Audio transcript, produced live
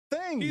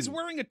thing. He's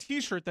wearing a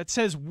T-shirt that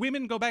says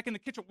 "Women go back in the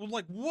kitchen." Well,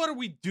 like, what are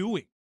we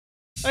doing?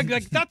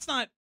 Like that's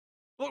not.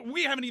 Look,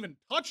 we haven't even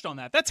touched on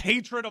that. That's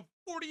hatred of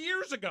 40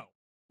 years ago.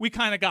 We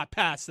kind of got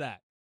past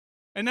that,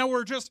 and now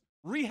we're just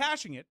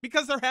rehashing it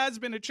because there has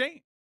been a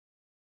change.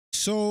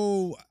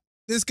 So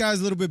this guy's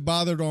a little bit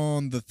bothered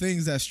on the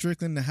things that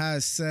Strickland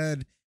has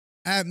said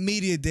at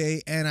Media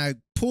Day, and I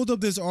pulled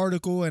up this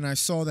article and I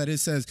saw that it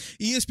says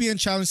ESPN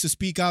challenged to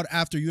speak out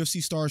after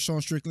UFC star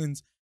Sean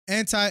Strickland's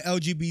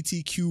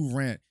anti-LGBTQ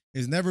rant.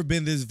 There's never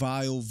been this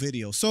vile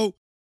video. So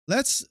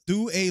let's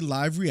do a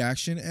live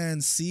reaction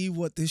and see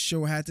what this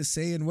show had to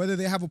say and whether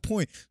they have a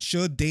point.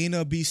 Should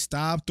Dana be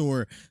stopped,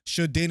 or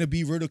should Dana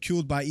be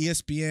ridiculed by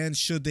ESPN?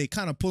 Should they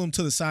kind of pull him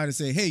to the side and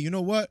say, hey, you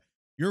know what?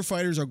 Your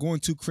fighters are going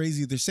too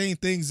crazy. They're saying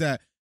things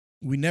that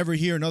we never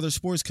hear in other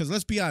sports, because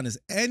let's be honest,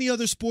 any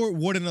other sport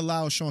wouldn't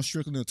allow Sean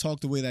Strickland to talk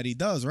the way that he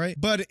does, right?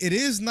 But it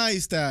is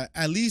nice that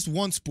at least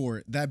one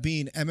sport, that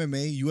being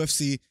MMA,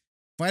 UFC,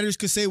 fighters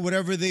could say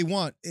whatever they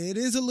want. It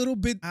is a little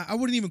bit, I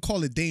wouldn't even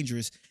call it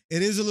dangerous.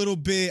 It is a little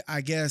bit,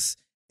 I guess,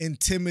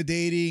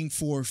 intimidating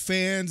for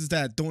fans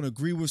that don't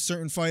agree with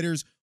certain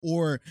fighters,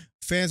 or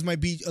fans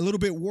might be a little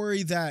bit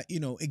worried that, you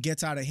know, it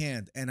gets out of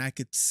hand. And I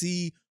could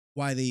see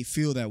why they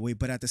feel that way.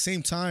 But at the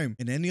same time,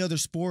 in any other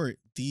sport,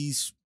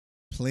 these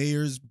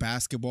players,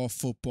 basketball,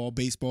 football,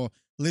 baseball,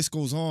 list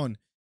goes on,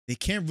 they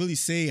can't really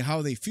say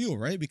how they feel,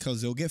 right?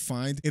 Because they'll get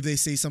fined if they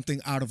say something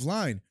out of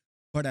line.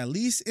 But at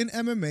least in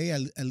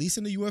MMA, at least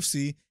in the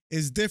UFC,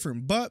 it's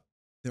different. But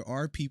there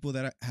are people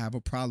that have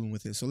a problem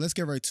with it. So let's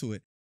get right to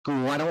it.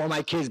 Cool. I don't want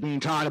my kids being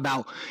taught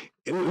about,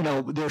 you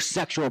know, their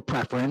sexual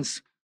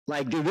preference.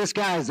 Like, dude, this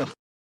guy is a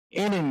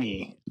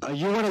enemy.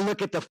 You want to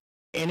look at the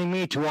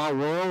enemy to our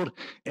world?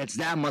 It's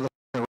that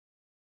motherfucker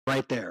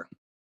right there.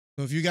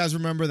 So if you guys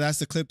remember, that's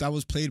the clip that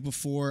was played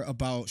before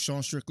about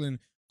Sean Strickland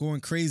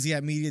going crazy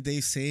at Media Day,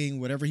 saying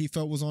whatever he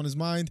felt was on his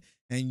mind.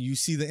 And you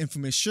see the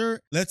infamous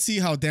shirt. Let's see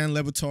how Dan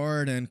Le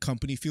Batard and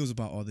company feels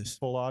about all this.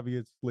 Well,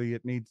 obviously,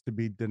 it needs to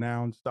be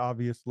denounced.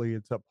 Obviously,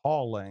 it's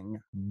appalling.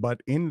 But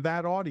in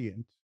that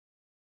audience,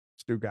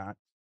 Stugat,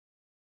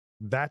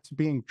 that's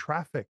being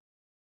trafficked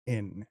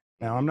in.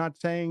 Now, I'm not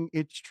saying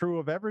it's true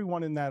of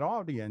everyone in that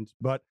audience,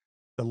 but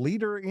the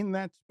leader in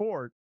that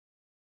sport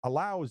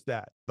allows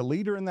that. The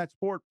leader in that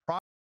sport,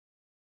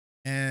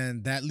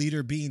 and that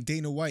leader being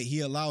Dana White,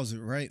 he allows it,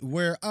 right?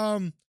 Where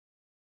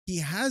he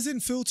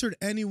hasn't filtered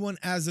anyone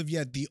as of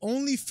yet. The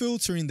only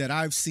filtering that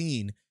I've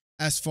seen,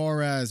 as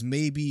far as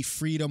maybe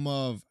freedom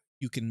of,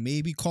 you can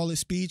maybe call it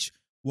speech,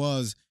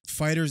 was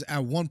fighters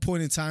at one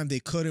point in time, they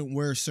couldn't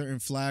wear certain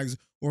flags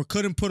or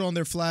couldn't put on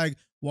their flag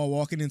while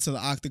walking into the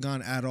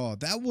octagon at all.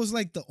 That was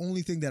like the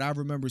only thing that I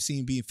remember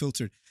seeing being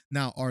filtered.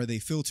 Now, are they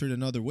filtered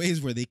in other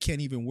ways where they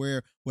can't even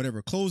wear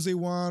whatever clothes they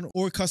want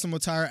or custom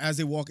attire as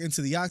they walk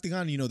into the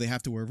octagon? You know, they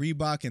have to wear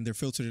Reebok, and they're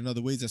filtered in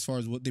other ways as far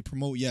as what they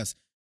promote, yes.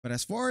 But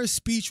as far as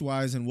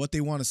speech-wise and what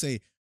they want to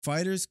say,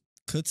 fighters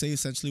could say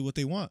essentially what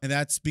they want. And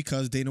that's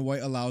because Dana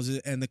White allows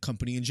it, and the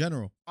company in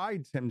general.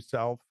 Prides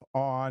himself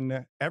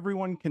on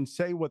everyone can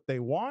say what they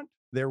want.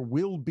 There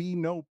will be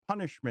no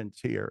punishments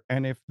here.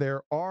 And if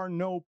there are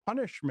no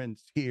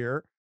punishments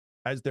here,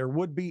 as there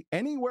would be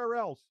anywhere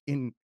else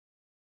in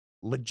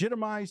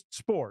legitimized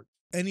sport,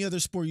 any other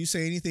sport, you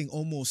say anything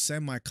almost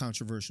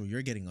semi-controversial,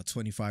 you're getting a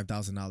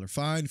 $25,000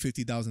 fine,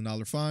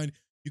 $50,000 fine.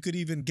 You could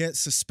even get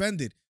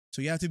suspended.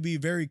 So you have to be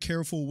very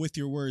careful with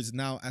your words.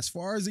 Now, as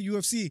far as the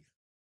UFC,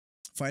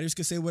 fighters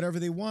can say whatever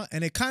they want,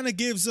 and it kind of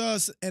gives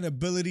us an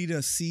ability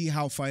to see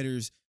how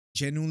fighters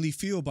genuinely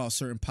feel about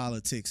certain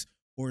politics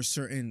or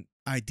certain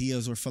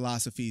ideas or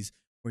philosophies,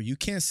 where you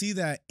can't see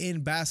that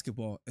in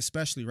basketball,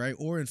 especially, right?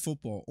 Or in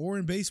football or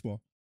in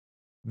baseball.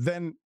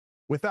 Then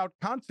without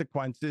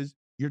consequences,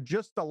 you're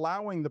just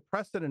allowing the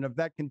precedent of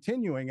that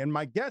continuing. And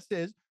my guess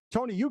is,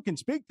 Tony, you can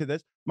speak to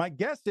this. My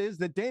guess is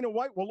that Dana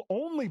White will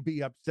only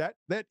be upset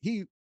that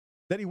he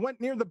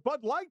went near the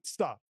Bud Light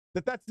stuff,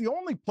 that's the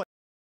only place.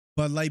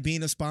 Bud Light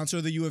being a sponsor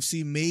of the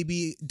UFC,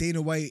 maybe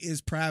Dana White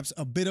is perhaps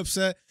a bit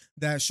upset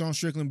that Sean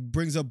Strickland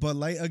brings up Bud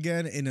Light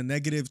again in a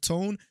negative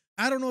tone.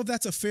 I don't know if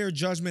that's a fair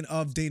judgment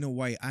of Dana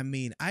White. I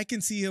mean, I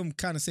can see him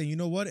kind of saying, you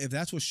know what, if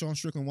that's what Sean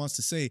Strickland wants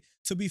to say,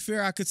 to be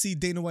fair, I could see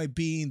Dana White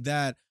being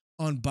that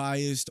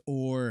unbiased,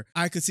 or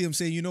I could see him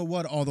saying, you know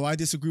what, although I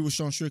disagree with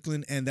Sean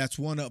Strickland and that's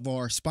one of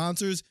our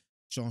sponsors,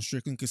 Sean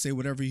Strickland could say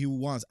whatever he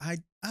wants. I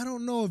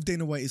don't know if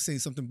Dana White is saying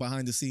something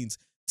behind the scenes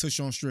to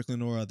Sean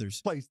Strickland or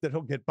others. Place that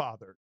he'll get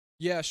bothered.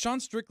 Yeah, Sean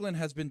Strickland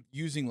has been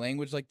using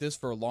language like this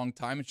for a long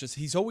time. It's just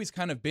he's always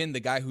kind of been the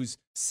guy who's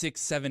 6th,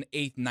 7th,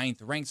 8th, 9th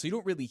ranked, so you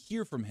don't really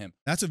hear from him.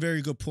 That's a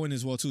very good point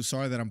as well, too.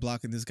 Sorry that I'm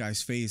blocking this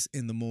guy's face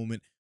in the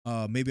moment.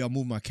 Maybe I'll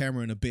move my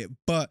camera in a bit.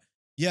 But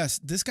yes,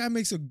 this guy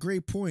makes a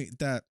great point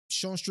that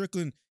Sean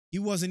Strickland, he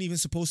wasn't even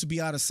supposed to be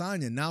out of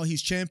signing. Now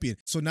he's champion.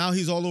 So now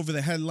he's all over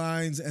the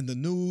headlines and the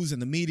news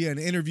and the media and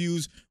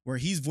interviews where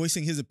he's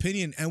voicing his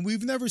opinion. And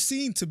we've never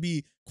seen, to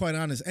be quite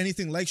honest,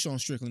 anything like Sean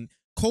Strickland.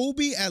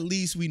 Kobe, at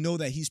least we know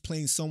that he's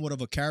playing somewhat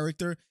of a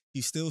character.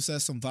 He still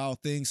says some vile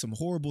things, some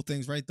horrible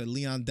things, right? The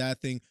Leon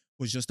Dad thing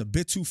was just a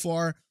bit too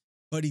far.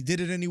 but he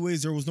did it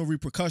anyways. There was no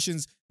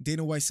repercussions.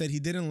 Dana White said he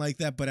didn't like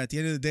that, but at the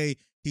end of the day,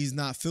 he's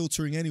not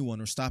filtering anyone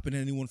or stopping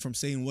anyone from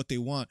saying what they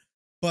want.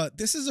 But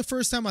this is the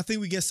first time I think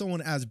we get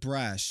someone as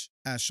brash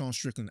as Sean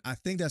Strickland. I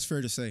think that's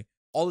fair to say.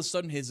 All of a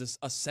sudden, his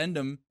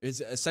ascension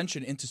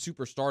into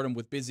superstardom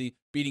with busy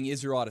beating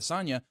Israel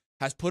Adesanya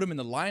has put him in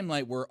the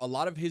limelight, where a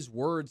lot of his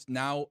words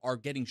now are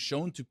getting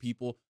shown to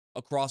people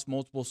across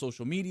multiple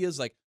social medias.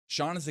 Like,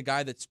 Sean is the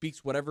guy that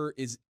speaks whatever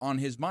is on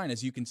his mind,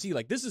 as you can see.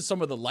 Like, this is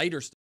some of the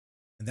lighter stuff.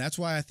 And that's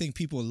why I think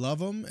people love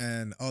him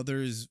and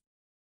others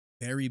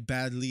very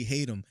badly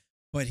hate him.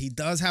 But he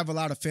does have a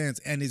lot of fans,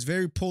 and it's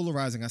very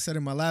polarizing. I said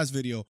in my last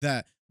video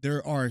that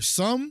there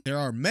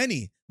are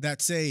many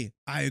that say,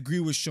 I agree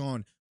with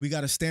Sean. We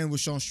got to stand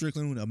with Sean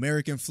Strickland with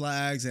American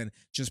flags and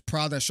just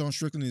proud that Sean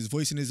Strickland is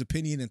voicing his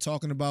opinion and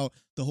talking about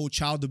the whole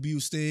child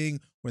abuse thing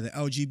or the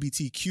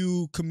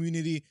LGBTQ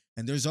community.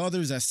 And there's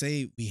others that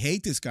say, we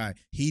hate this guy.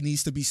 He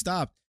needs to be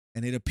stopped.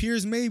 And it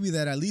appears maybe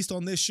that at least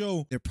on this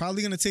show, they're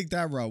probably going to take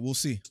that route. We'll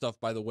see. Stuff,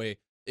 by the way.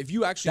 If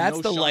you actually That's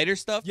know the Sean, lighter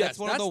stuff? Yes, that's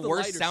one of the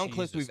worst sound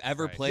clips Jesus we've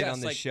ever Christ. played Yes, on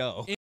this like,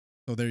 show.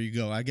 So there you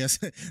go. I guess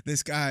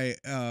this guy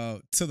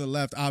to the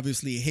left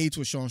obviously hates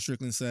what Sean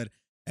Strickland said.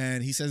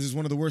 And he says it's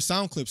one of the worst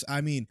sound clips.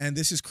 I mean, and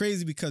this is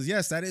crazy because,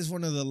 yes, that is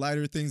one of the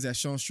lighter things that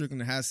Sean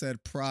Strickland has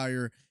said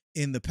prior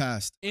in the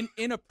past.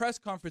 In a press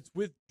conference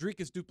with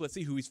Dricus du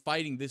Plessis, who he's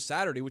fighting this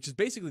Saturday, which is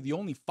basically the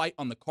only fight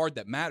on the card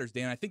that matters,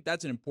 Dan. I think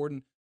that's an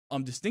important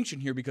distinction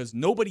here, because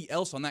nobody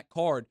else on that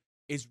card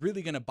is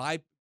really going to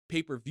buy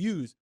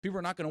pay-per-views. People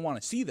are not going to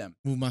want to see them.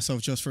 Move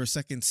myself just for a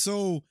second.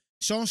 So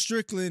Sean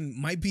Strickland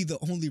might be the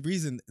only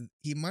reason.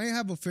 He might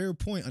have a fair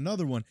point.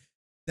 Another one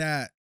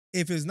that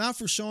if it's not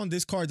for Sean,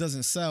 this card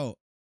doesn't sell.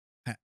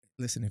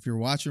 Listen, if you're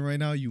watching right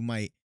now, you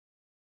might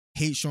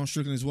hate Sean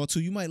Strickland as well too.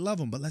 You might love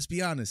him, but let's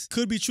be honest.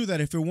 Could be true that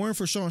if it weren't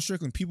for Sean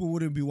Strickland, people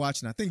wouldn't be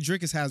watching. I think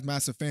Dricus has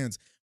massive fans.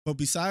 But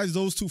besides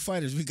those two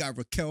fighters, we got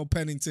Raquel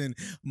Pennington,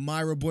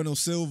 Myra Bueno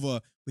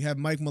Silva. We have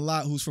Mike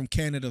Malott, who's from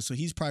Canada, so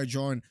he's probably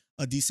drawing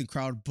a decent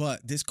crowd.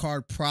 But this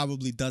card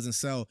probably doesn't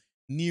sell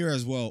near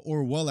as well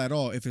or well at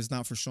all if it's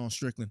not for Sean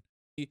Strickland.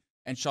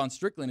 And Sean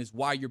Strickland is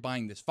why you're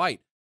buying this fight.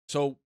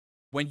 So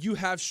when you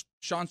have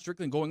Sean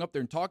Strickland going up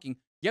there and talking,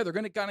 yeah, they're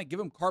going to kind of give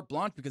him carte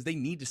blanche because they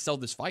need to sell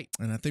this fight.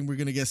 And I think we're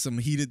going to get some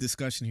heated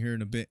discussion here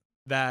in a bit.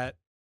 That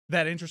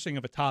interesting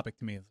of a topic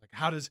to me. It's like,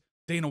 how does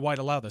Dana White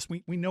allow this?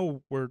 We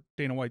know where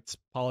Dana White's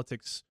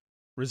politics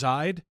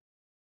reside.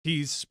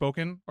 He's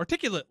spoken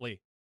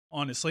articulately,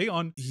 honestly,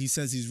 on... He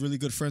says he's really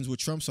good friends with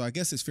Trump, so I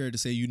guess it's fair to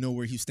say you know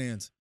where he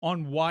stands.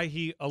 On why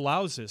he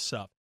allows this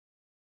stuff.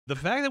 The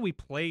fact that we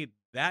played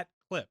that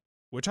clip,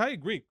 which I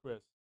agree,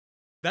 Chris,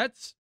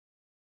 that's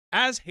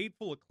as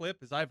hateful a clip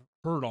as I've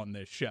heard on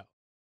this show.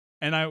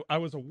 And I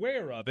was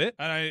aware of it,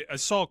 and I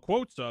saw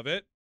quotes of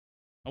it.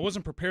 I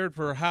wasn't prepared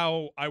for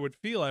how I would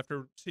feel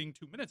after seeing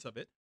 2 minutes of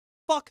it.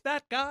 Fuck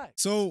that guy.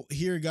 So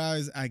here,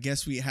 guys, I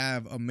guess we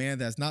have a man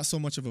that's not so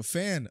much of a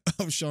fan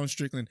of Sean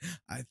Strickland.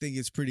 I think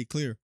it's pretty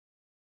clear.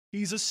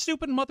 He's a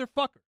stupid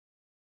motherfucker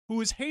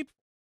who is hateful.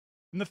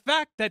 And the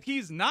fact that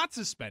he's not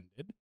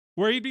suspended,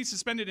 where he'd be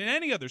suspended in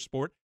any other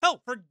sport,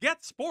 hell,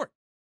 forget sport.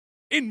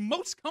 In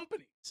most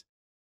companies,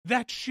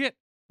 that shit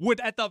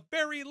would at the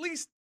very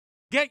least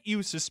get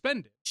you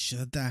suspended.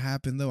 Should that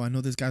happen, though? I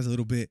know this guy's a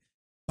little bit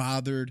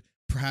bothered.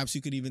 Perhaps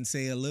you could even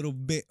say a little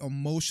bit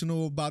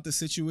emotional about the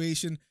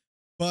situation.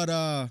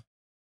 But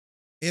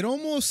it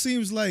almost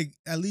seems like,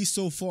 at least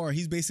so far,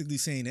 he's basically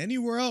saying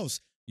anywhere else,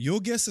 you'll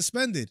get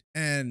suspended.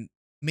 And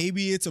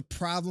maybe it's a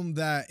problem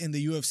that in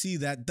the UFC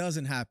that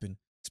doesn't happen,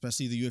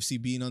 especially the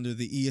UFC being under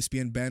the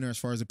ESPN banner as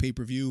far as the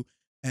pay-per-view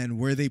and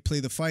where they play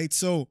the fight.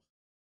 So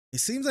it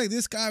seems like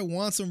this guy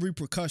wants some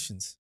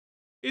repercussions.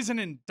 Is an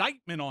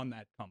indictment on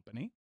that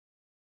company.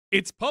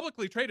 It's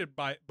publicly traded,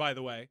 by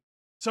the way.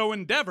 So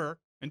Endeavor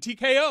and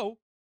TKO,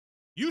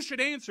 you should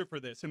answer for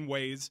this in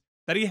ways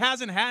that he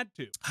hasn't had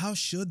to. How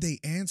should they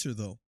answer,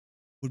 though?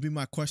 Would be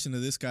my question to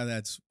this guy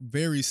that's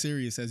very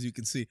serious, as you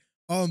can see.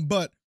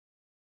 But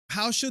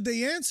how should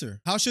they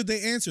answer? How should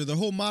they answer? The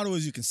whole motto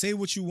is you can say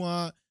what you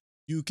want.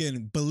 You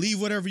can believe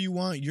whatever you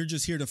want. You're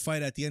just here to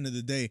fight at the end of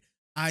the day.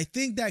 I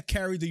think that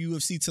carried the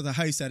UFC to the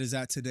heights that is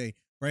at today,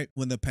 right?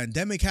 When the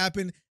pandemic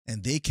happened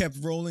and they kept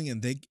rolling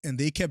and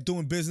they kept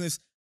doing business,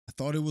 I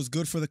thought it was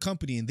good for the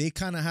company. And they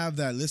kind of have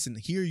that, listen,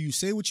 here you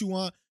say what you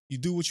want. You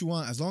do what you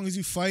want. As long as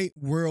you fight,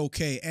 we're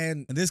okay.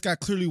 And this guy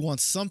clearly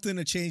wants something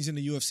to change in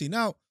the UFC.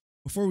 Now,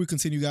 before we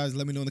continue, guys,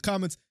 let me know in the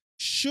comments,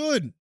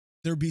 should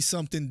there be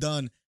something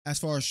done as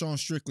far as Sean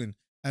Strickland,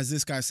 as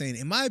this guy's saying?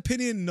 In my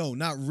opinion, no,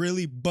 not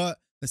really, but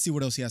let's see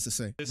what else he has to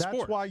say.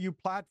 That's why you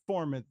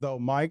platform it, though,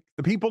 Mike.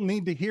 The people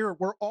need to hear it.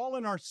 We're all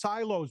in our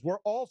silos. We're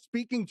all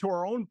speaking to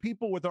our own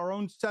people with our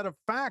own set of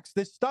facts.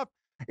 This stuff,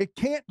 it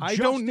can't I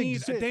just don't need,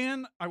 exist.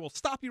 Dan, I will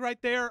stop you right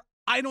there.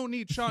 I don't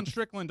need Sean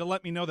Strickland to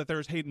let me know that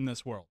there's hate in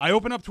this world. I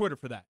open up Twitter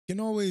for that. You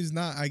can always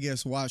not, I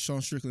guess, watch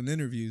Sean Strickland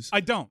interviews. I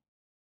don't.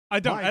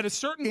 Mike, At a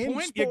certain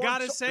point, you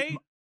got to say,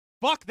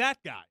 fuck that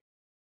guy.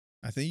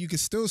 I think you can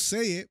still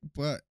say it,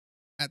 but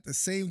at the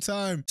same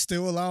time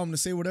still allow him to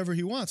say whatever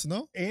he wants,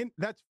 no? And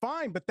that's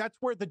fine, but that's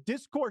where the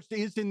discourse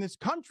is in this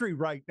country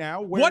right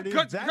now. Where What it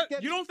could, is, that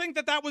gets, you don't think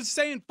that was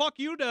saying fuck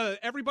you to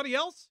everybody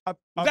else? of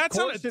That's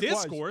not a course it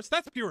was. discourse.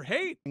 That's pure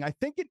hate. I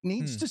think it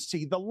needs to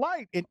see the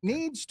light. It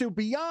needs to,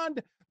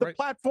 beyond the Right.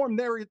 platform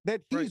there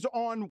that he's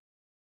on.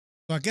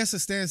 So I guess the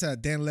stance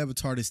that Dan Le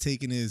Batard is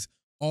taking is,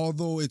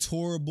 although it's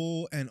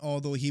horrible and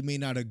although he may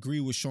not agree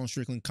with Sean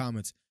Strickland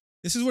comments,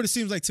 this is what it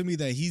seems like to me,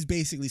 that he's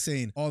basically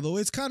saying, although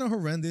it's kind of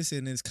horrendous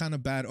and it's kind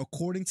of bad,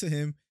 according to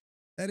him,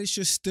 that it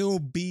should still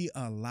be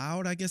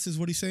allowed, I guess is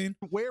what he's saying.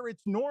 Where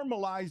it's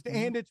normalized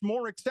and it's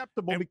more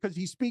acceptable because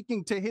he's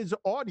speaking to his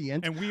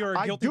audience. And we are a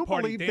I guilty do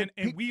party, believe Dan,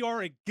 that and we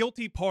are a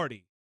guilty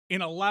party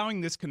in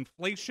allowing this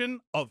conflation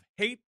of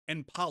hate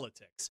and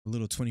politics. A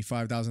little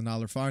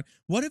 $25,000 fine.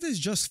 What if it's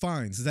just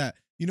fines that,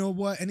 you know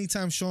what,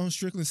 anytime Sean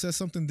Strickland says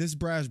something this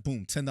brash,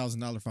 boom,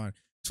 $10,000 fine,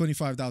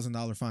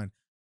 $25,000 fine.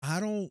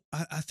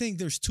 I think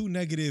there's two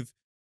negative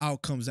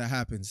outcomes that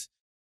happens.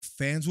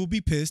 Fans will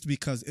be pissed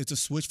because it's a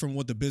switch from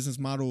what the business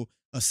model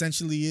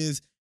essentially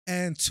is.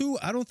 And two,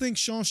 I don't think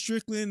Sean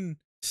Strickland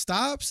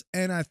stops.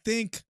 And I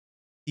think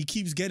he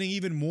keeps getting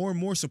even more and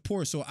more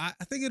support. So I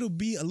think it'll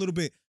be a little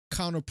bit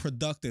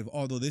counterproductive.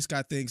 Although this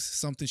guy thinks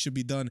something should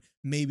be done,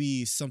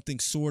 maybe something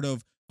sort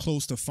of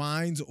close to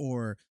fines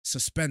or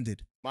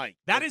suspended. Mike,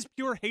 That is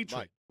pure hatred.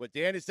 Mike, what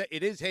Dan is saying,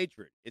 it is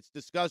hatred. It's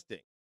disgusting.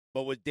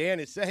 But what Dan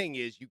is saying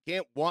is you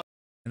can't want.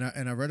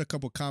 And I read a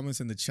couple comments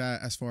in the chat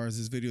as far as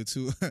this video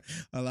too.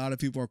 A lot of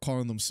people are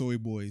calling them soy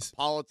boys.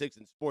 Politics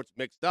and sports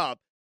mixed up,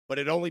 but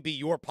it only be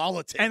your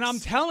politics. And I'm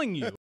telling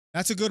you,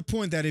 That's a good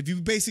point, that if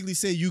you basically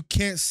say you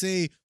can't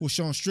say what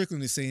Sean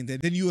Strickland is saying, then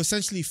you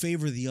essentially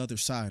favor the other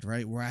side,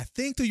 right? Where I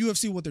think the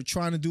UFC, what they're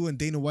trying to do, and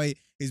Dana White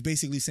is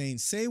basically saying,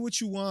 say what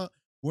you want,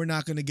 we're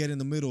not going to get in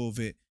the middle of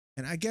it.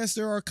 And I guess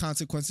there are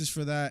consequences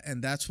for that,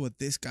 and that's what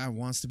this guy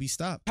wants to be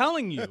stopped.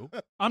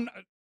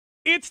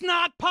 it's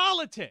not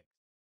politics.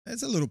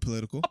 That's a little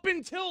political. Up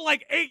until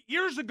like 8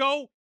 years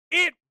ago,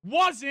 it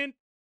wasn't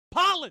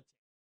politics.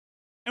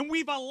 And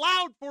we've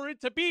allowed for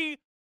it to be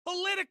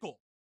political.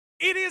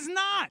 It is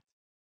not.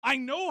 I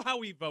know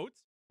how he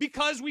votes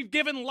because we've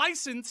given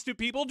license to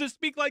people to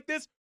speak like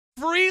this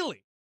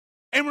freely.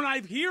 And when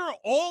I hear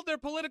all their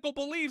political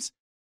beliefs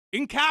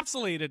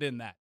encapsulated in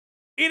that,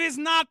 it is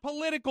not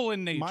political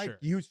in nature. Mike,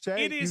 you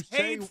say it is you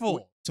say-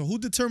 hateful. So who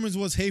determines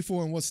what's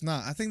hateful and what's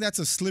not? I think that's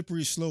a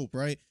slippery slope,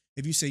 right?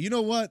 If you say, you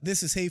know what,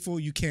 this is hateful,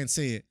 you can't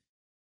say it.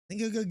 I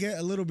think it could get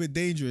a little bit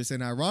dangerous.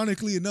 And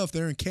ironically enough,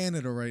 they're in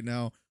Canada right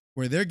now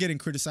where they're getting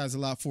criticized a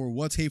lot for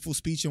what's hateful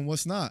speech and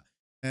what's not.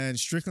 And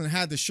Strickland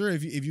had the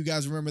shirt, if you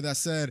guys remember, that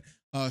said,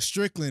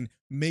 Strickland,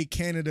 make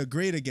Canada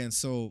great again.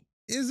 So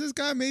is this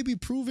guy maybe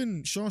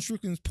proving Sean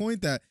Strickland's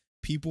point that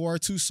people are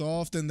too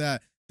soft and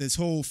that this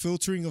whole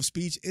filtering of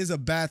speech is a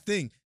bad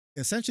thing?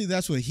 Essentially,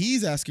 that's what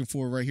he's asking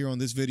for right here on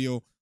this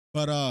video.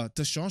 But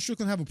does Sean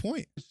Strickland have a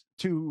point?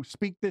 to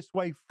speak this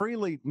way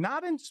freely.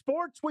 Not in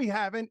sports, we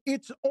haven't.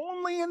 It's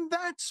only in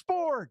that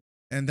sport.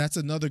 And that's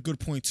another good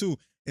point, too.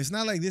 It's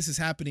not like this is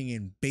happening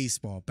in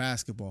baseball,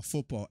 basketball,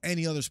 football,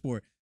 any other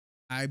sport.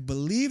 I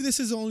believe this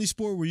is the only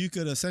sport where you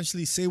could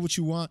essentially say what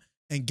you want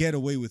and get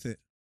away with it.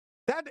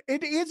 That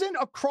it isn't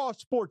across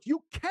sports.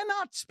 You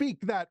cannot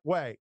speak that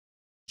way.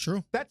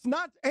 True. That's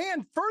not.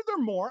 And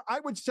furthermore,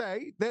 I would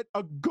say that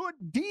a good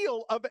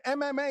deal of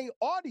MMA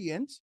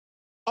audience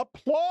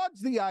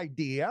applauds the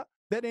idea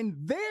that in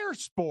their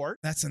sport.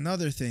 That's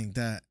another thing,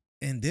 that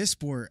in this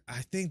sport,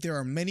 I think there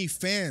are many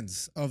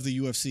fans of the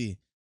UFC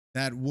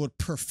that would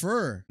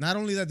prefer, not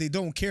only that they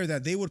don't care,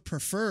 that they would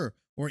prefer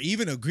or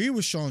even agree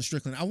with Sean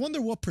Strickland. I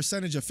wonder what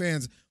percentage of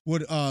fans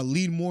would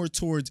lean more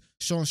towards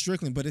Sean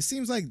Strickland, but it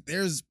seems like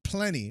there's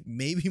plenty,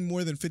 maybe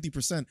more than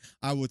 50%,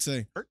 I would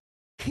say.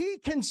 He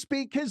can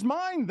speak his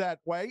mind that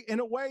way in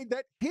a way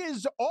that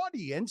his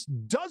audience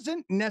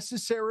doesn't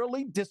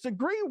necessarily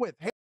disagree with.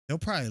 They'll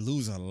probably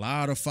lose a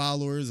lot of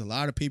followers, a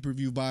lot of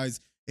pay-per-view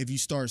buys if you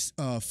start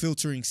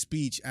filtering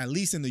speech, at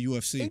least in the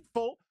UFC.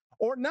 Hateful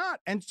or not.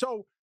 And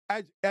so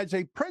as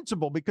a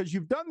principle, because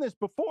you've done this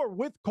before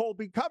with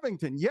Colby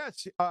Covington,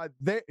 yes,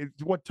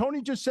 what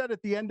Tony just said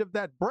at the end of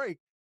that break,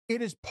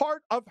 it is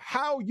part of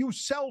how you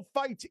sell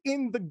fights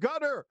in the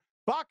gutter.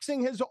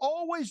 Boxing has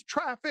always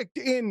trafficked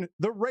in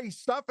the race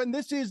stuff, and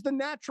this is the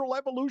natural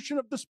evolution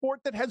of the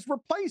sport that has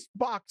replaced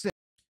boxing.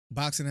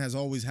 Boxing has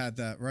always had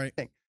that, right?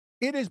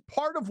 It is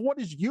part of what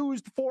is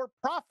used for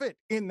profit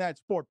in that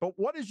sport. But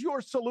what is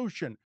your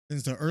solution?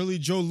 Since the early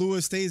Joe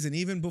Louis days, and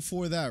even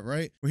before that,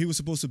 right? Where he was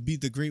supposed to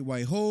beat the Great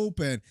White Hope,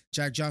 and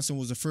Jack Johnson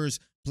was the first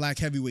black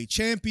heavyweight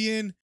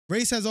champion.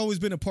 Race has always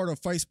been a part of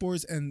fight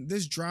sports, and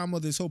this drama,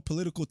 this whole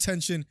political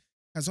tension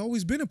has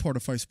always been a part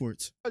of fight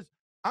sports.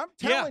 I'm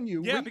telling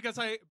you. Yeah, because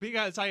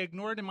I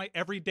ignore it in my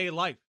everyday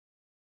life.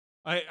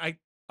 I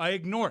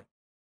ignore it.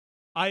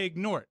 I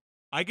ignore it.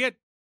 I get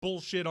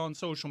bullshit on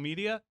social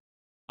media.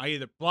 I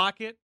either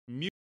block it,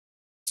 mute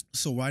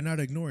So why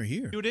not ignore it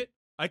here? it.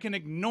 I can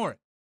ignore it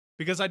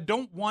because I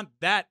don't want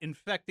that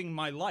infecting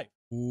my life.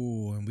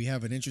 Ooh, and we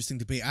have an interesting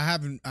debate. I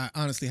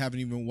honestly haven't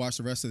even watched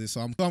the rest of this,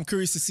 so I'm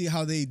curious to see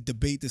how they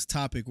debate this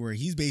topic where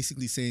he's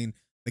basically saying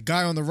the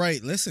guy on the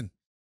right, listen,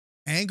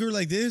 anger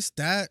like this,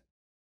 that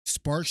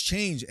sparks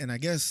change. And I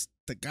guess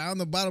the guy on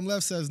the bottom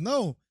left says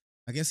no.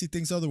 I guess he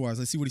thinks otherwise.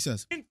 Let's see what he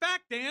says. In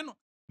fact, Dan,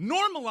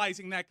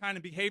 normalizing that kind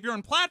of behavior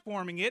and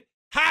platforming it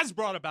has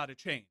brought about a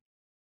change.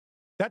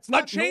 That's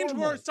not a change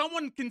normal. where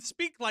someone can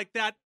speak like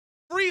that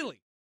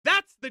freely.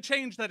 That's the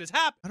change that has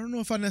happened. I don't know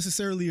if I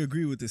necessarily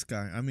agree with this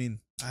guy. I mean,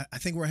 I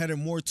think we're headed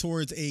more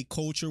towards a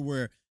culture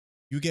where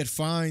you get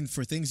fined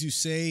for things you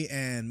say,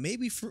 and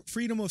maybe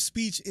freedom of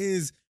speech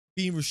is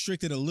being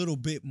restricted a little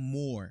bit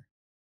more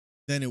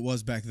than it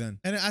was back then.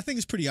 And I think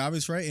it's pretty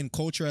obvious, right? In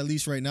culture, at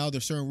least right now,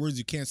 there's certain words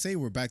you can't say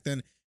where back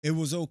then it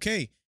was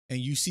okay. And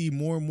you see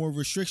more and more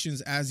restrictions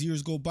as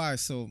years go by.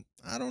 So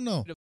I don't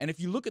know. And if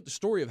you look at the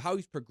story of how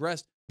he's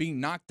progressed, being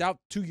knocked out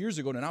 2 years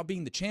ago to now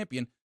being the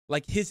champion,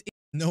 like his...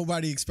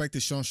 Nobody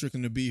expected Sean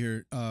Strickland to be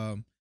here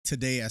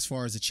today as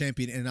far as a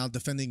champion and now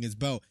defending his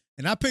belt.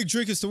 And I picked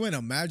Dricus to win.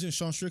 Imagine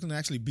Sean Strickland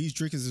actually beats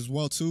Dricus as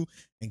well, too,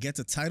 and gets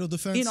a title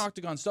defense. In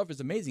octagon stuff is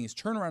amazing. His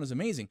turnaround is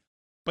amazing.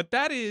 But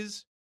that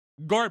is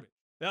garbage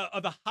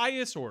of the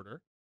highest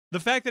order. The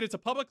fact that it's a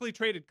publicly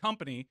traded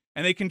company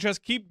and they can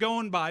just keep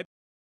going by.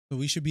 So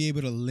we should be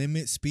able to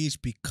limit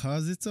speech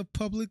because it's a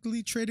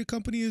publicly traded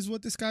company is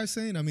what this guy's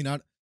saying. I mean, I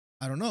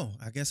don't know.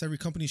 I guess every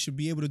company should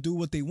be able to do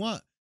what they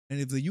want. And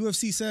if the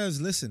UFC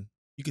says, listen,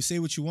 you can say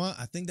what you want,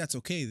 I think that's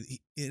okay.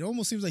 It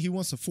almost seems like he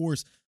wants to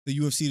force the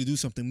UFC to do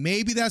something.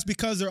 Maybe that's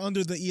because they're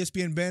under the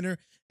ESPN banner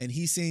and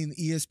he's saying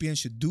ESPN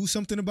should do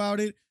something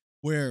about it,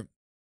 where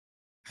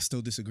I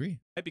still disagree.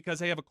 Because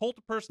they have a cult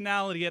of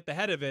personality at the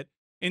head of it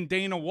in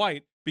Dana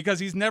White, because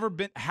he's never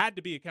had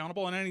to be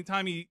accountable. And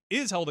anytime he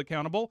is held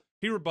accountable,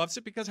 he rebuffs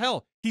it because,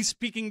 hell, he's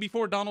speaking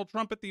before Donald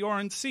Trump at the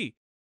RNC.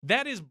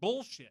 That is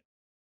bullshit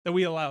that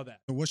we allow that.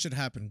 So what should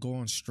happen? Go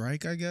on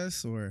strike, I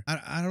guess? Or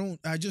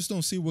I just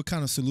don't see what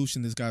kind of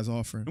solution this guy's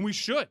offering. And we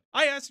should.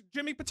 I asked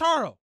Jimmy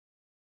Pitaro,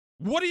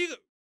 what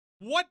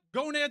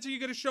gonads are you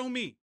going to show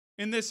me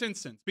in this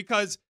instance?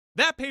 Because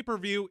that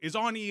pay-per-view is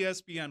on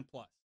ESPN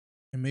Plus.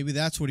 And maybe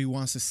that's what he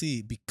wants to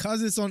see.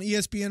 Because it's on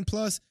ESPN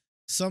Plus,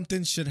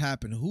 something should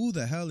happen. Who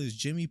the hell is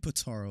Jimmy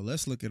Pitaro?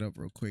 Let's look it up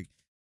real quick.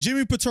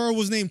 Jimmy Pitaro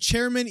was named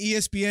chairman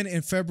ESPN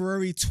in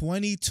February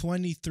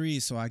 2023.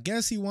 So I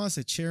guess he wants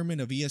a chairman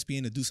of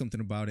ESPN to do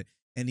something about it.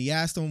 And he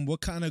asked him, what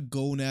kind of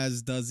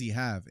gonads does he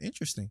have?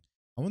 Interesting.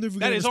 I wonder if we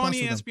that get a is on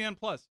response ESPN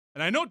Plus.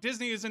 And I know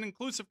Disney is an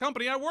inclusive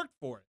company. I worked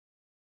for it.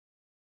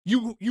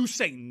 You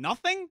say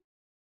nothing?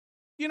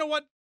 You know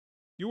what?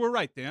 You were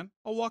right, Dan.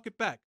 I'll walk it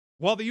back.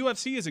 While the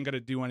UFC isn't going to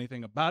do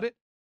anything about it,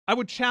 I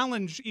would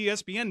challenge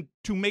ESPN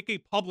to make a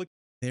public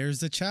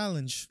There's the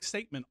challenge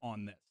statement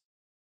on this.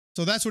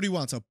 So that's what he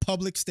wants, a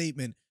public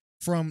statement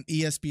from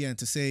ESPN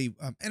to say,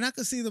 and I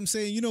could see them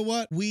saying, you know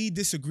what, we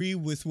disagree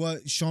with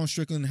what Sean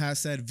Strickland has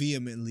said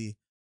vehemently.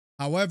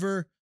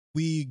 However,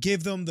 we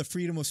give them the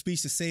freedom of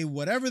speech to say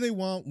whatever they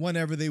want,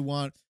 whenever they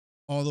want,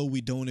 although we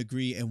don't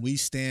agree, and we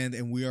stand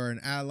and we are an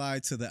ally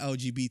to the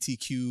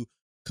LGBTQ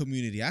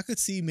community. I could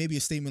see maybe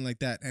a statement like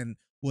that. And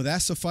will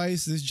that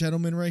suffice this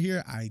gentleman right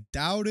here? I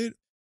doubt it,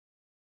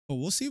 but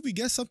we'll see if we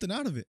get something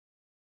out of it.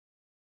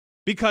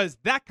 Because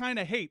that kind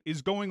of hate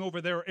is going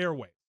over their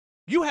airways.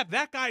 You have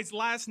that guy's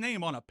last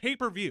name on a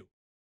pay-per-view.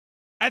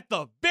 At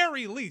the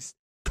very least,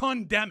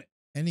 condemn it.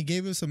 And he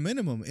gave us a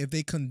minimum. If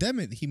they condemn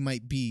it, he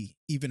might be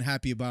even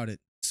happy about it.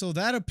 So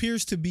that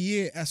appears to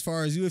be it as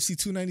far as UFC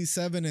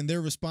 297 and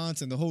their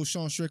response and the whole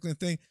Sean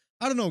Strickland thing.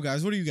 I don't know,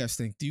 guys. What do you guys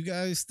think? Do you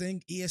guys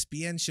think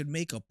ESPN should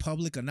make a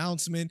public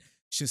announcement,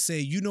 should say,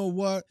 you know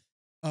what,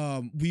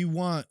 we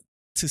want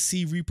to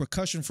see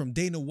repercussion from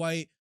Dana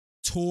White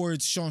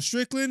towards Sean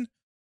Strickland?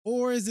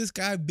 Or is this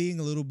guy being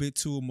a little bit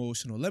too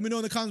emotional? Let me know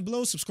in the comments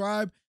below,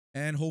 subscribe,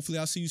 and hopefully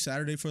I'll see you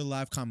Saturday for the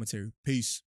live commentary. Peace.